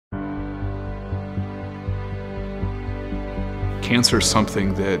cancer is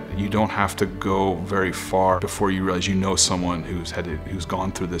something that you don't have to go very far before you realize you know someone who's gone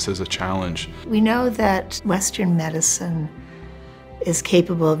through this as a challenge. We know that Western medicine is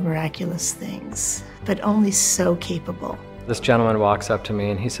capable of miraculous things, but only so capable. This gentleman walks up to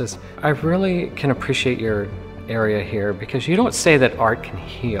me and he says, I really can appreciate your area here because you don't say that art can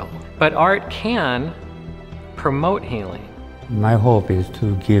heal, but art can promote healing. My hope is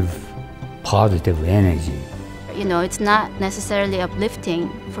to give positive energy. You know, it's not necessarily uplifting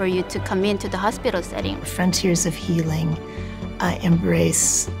for you to come into the hospital setting. Frontiers of healing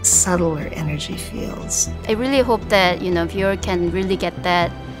embrace subtler energy fields. I really hope that, you know, viewer can really get that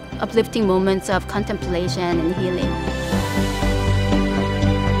uplifting moments of contemplation and healing.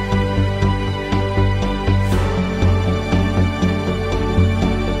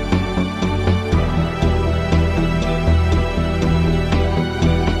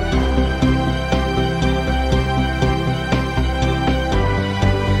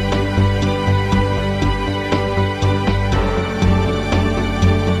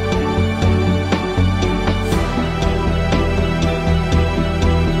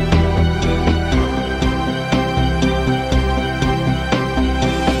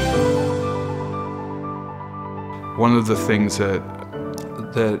 One of the things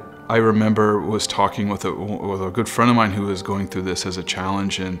that I remember was talking with a good friend of mine who was going through this as a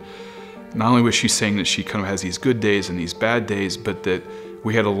challenge, and not only was she saying that she kind of has these good days and these bad days, but that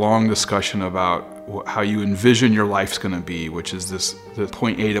we had a long discussion about how you envision your life's going to be, which is the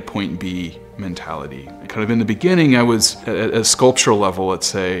point A to point B mentality. Kind of in the beginning, I was at a sculptural level, let's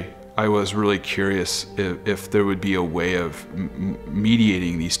say, I was really curious if there would be a way of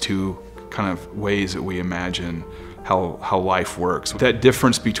mediating these two kind of ways that we imagine how life works. That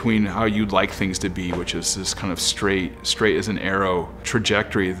difference between how you'd like things to be, which is this kind of straight as an arrow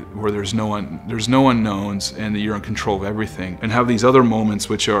trajectory where there's no unknowns and that you're in control of everything, and have these other moments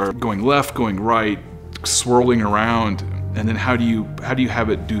which are going left, going right, swirling around, and then how do you have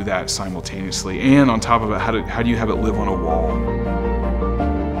it do that simultaneously? And on top of it, how do you have it live on a wall?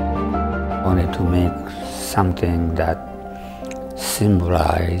 I wanted to make something that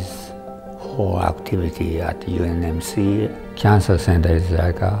symbolizes whole activity at UNMC. Cancer Center is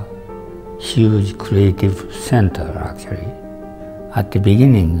like a huge creative center, actually. At the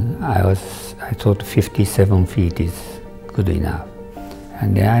beginning, I thought 57 feet is good enough.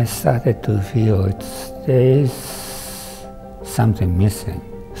 And then I started to feel there is something missing.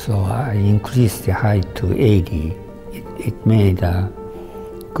 So I increased the height to 80. It made a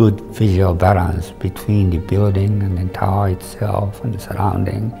good visual balance between the building and the tower itself and the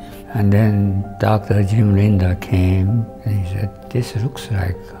surrounding. And then Dr. Jim Linder came and he said, this looks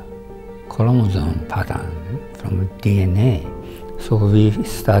like a chromosome pattern from DNA. So we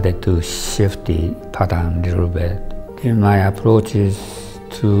started to shift the pattern a little bit. Then my approach is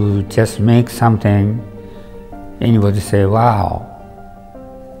to just make something, anybody say, wow,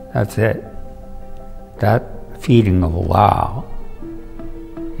 that's it. That feeling of wow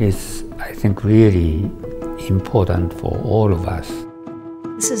is, I think, really important for all of us.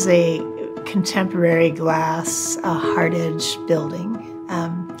 This is a contemporary glass, hard edge building,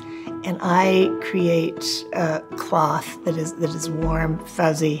 and I create a cloth that is warm,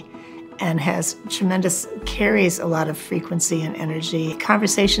 fuzzy, and carries a lot of frequency and energy.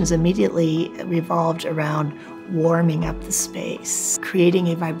 Conversations immediately revolved around warming up the space, creating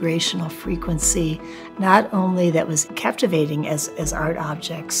a vibrational frequency, not only that was captivating as art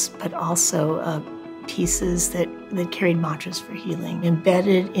objects, but also pieces that carried mantras for healing.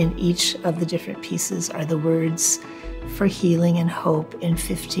 Embedded in each of the different pieces are the words for healing and hope in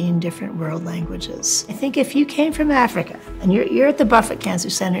 15 different world languages. I think if you came from Africa and you're at the Buffett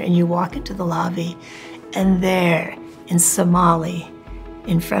Cancer Center and you walk into the lobby, and there in Somali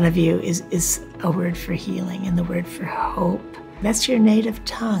in front of you is a word for healing and the word for hope. That's your native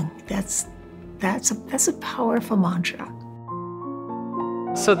tongue. That's a powerful mantra.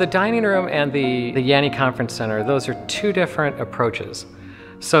 So the dining room and the Yanni Conference Center, those are two different approaches.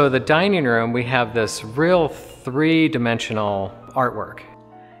 So the dining room, we have this real three-dimensional artwork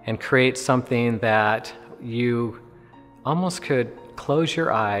and create something that you almost could close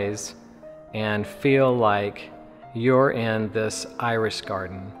your eyes and feel like you're in this iris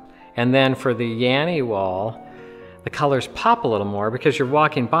garden. And then for the Yanni wall, the colors pop a little more because you're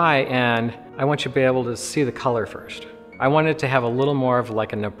walking by and I want you to be able to see the color first. I wanted to have a little more of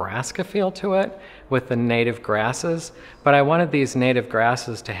like a Nebraska feel to it with the native grasses, but I wanted these native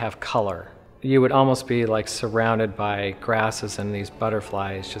grasses to have color. You would almost be like surrounded by grasses and these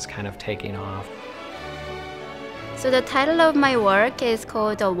butterflies just kind of taking off. So the title of my work is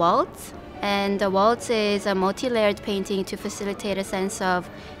called The Waltz. And the waltz is a multi-layered painting to facilitate a sense of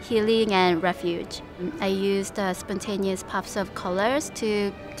healing and refuge. I used spontaneous pops of colors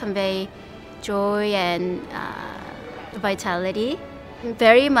to convey joy and vitality.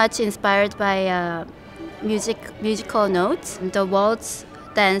 Very much inspired by musical notes. The waltz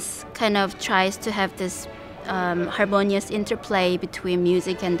dance kind of tries to have this harmonious interplay between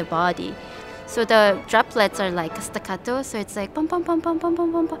music and the body. So the droplets are like staccato, so it's like pum pum pum pum pum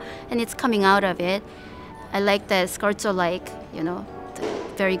pum pum pum, and it's coming out of it. I like the scherzo, like, you know, the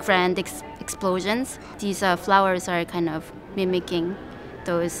very grand explosions. These flowers are kind of mimicking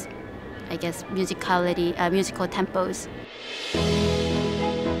those, I guess, musical tempos.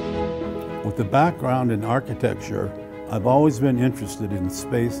 With the background in architecture, I've always been interested in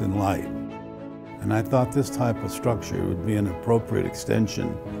space and light, and I thought this type of structure would be an appropriate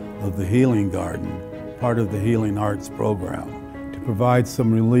extension of the Healing Garden, part of the Healing Arts program, to provide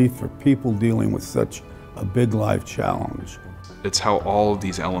some relief for people dealing with such a big life challenge. It's how all of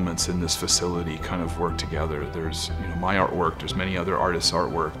these elements in this facility kind of work together. There's, you know, my artwork, there's many other artists'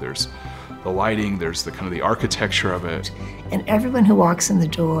 artwork, there's the lighting, there's the kind of the architecture of it. And everyone who walks in the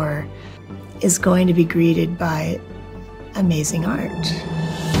door is going to be greeted by amazing art.